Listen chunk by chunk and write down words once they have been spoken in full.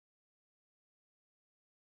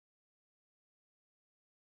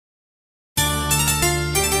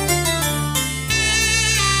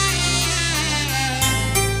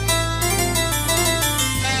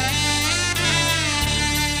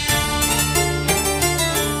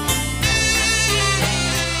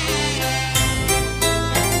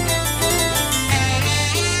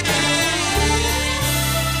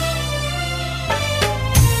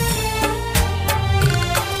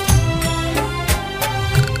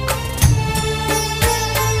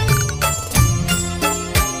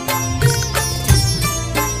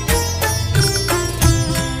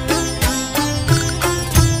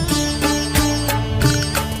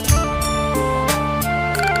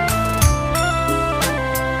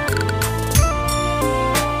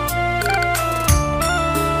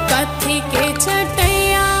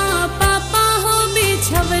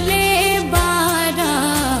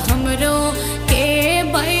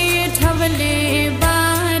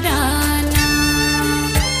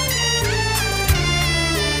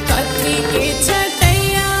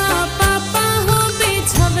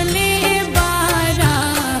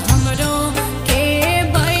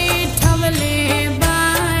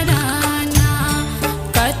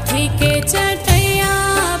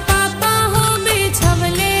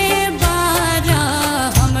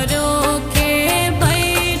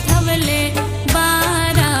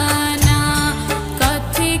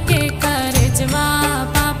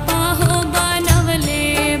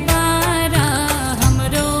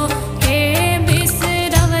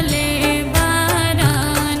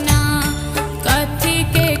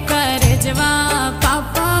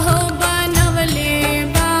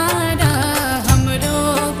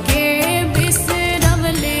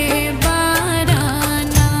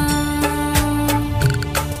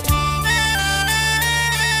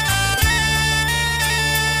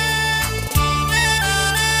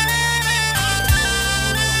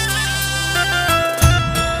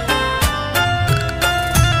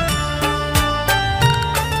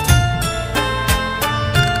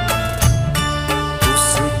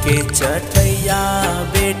चटैया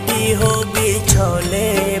बेटी हो बिछौले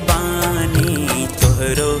बानी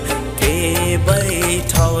तोहरो के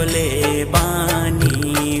बैठौले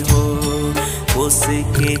बानी हो।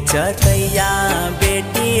 उसके चटैया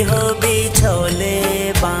बेटी हो बिछौले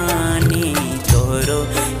बानी तोहरो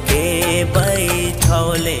के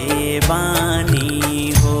बैठौले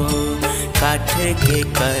बानी हो। काठ के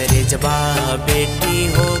करजबा बेटी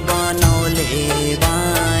हो बनौले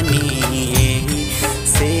बानी यही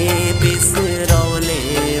से बिसरौले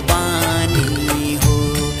बानी हो।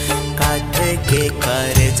 काठ के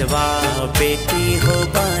करजबा बेटी हो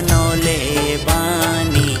बनौले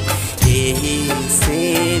बानी यही से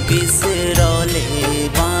बिसरौले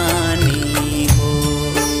बानी हो।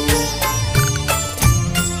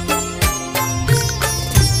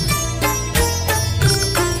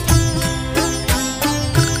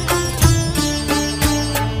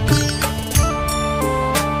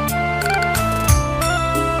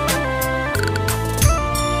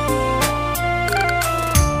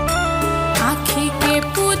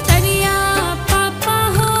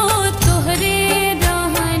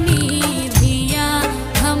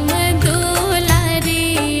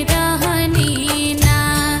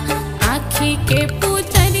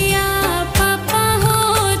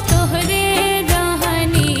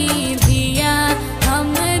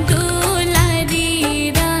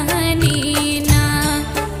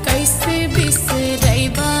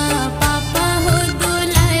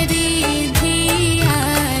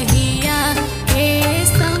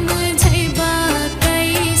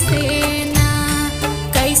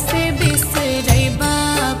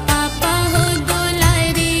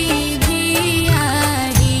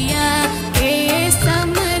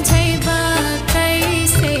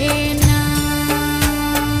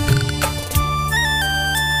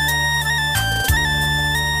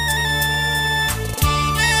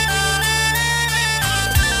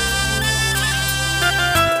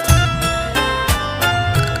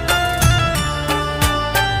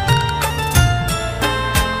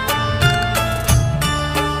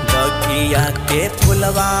 बगिया के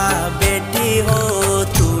फुलवा बेटी हो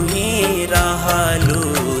तू ही रहलू,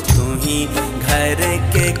 तू ही घर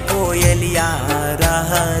के कोयलिया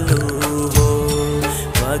रहलू हो।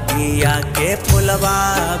 बगिया के फुलवा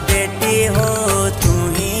बेटी हो तू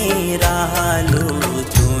ही रहलू,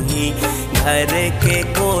 तू ही घर के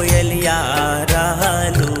कोयलिया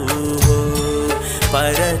रहलू हो।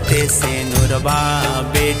 परते से नुरबा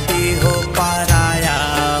बेटी हो पाराया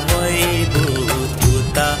होइबू तू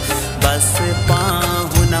ता बस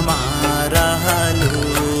पाहुनमा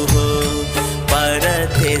रहलू हो।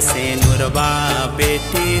 परते से नुरबा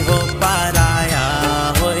बेटी हो पाराया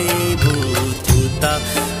होइबू तू ता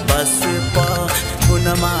बस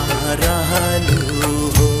पाहुनमा रहलू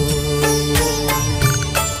हो।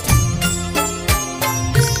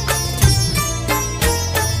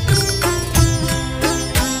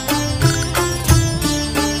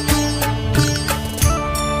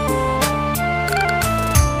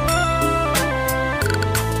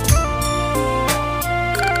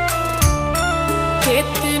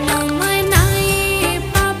 कितनो मनाए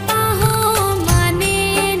पापा हो माने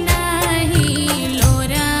नहीं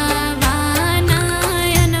लोरावा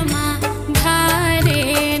नयनमा धारे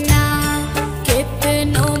ना।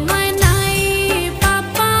 कितनो मनाए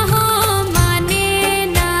पापा हो माने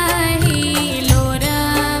नहीं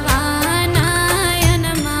लोरावा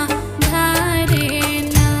नयनमा धारे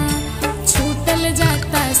ना। छूटल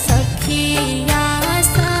जाता सखिया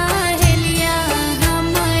सहेलिया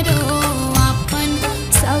हमरो अपन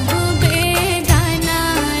सब बेगाना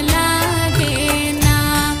लागे ना।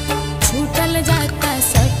 छूटल जाता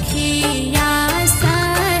सखिया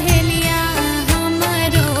सहेलिया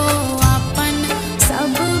हमरो अपन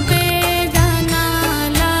सब बेगाना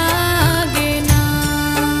लागे ना।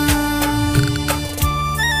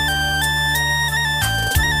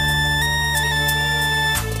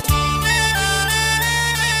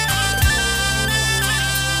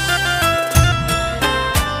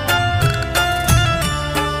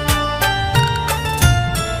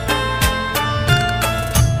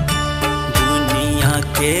 दुनिया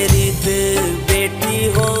के रीत बेटी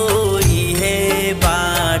हो इहे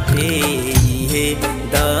बाटे, इहे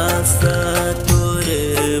दस्तूर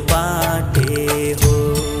बाटे हो।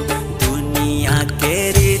 दुनिया के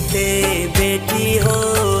रीत बेटी हो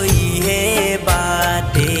इहे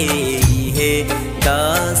बाटे, इहे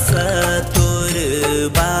दस्तूर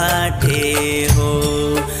बाटे हो।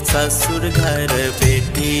 ससुर घर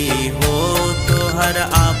बेटी हो तोहर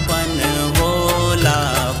आपन होला,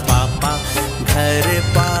 पापा घर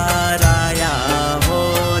पाराया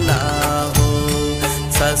होला हो।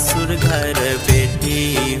 ससुर घर बेटी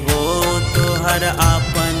हो तोहर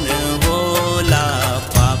आपन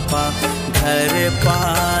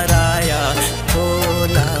पार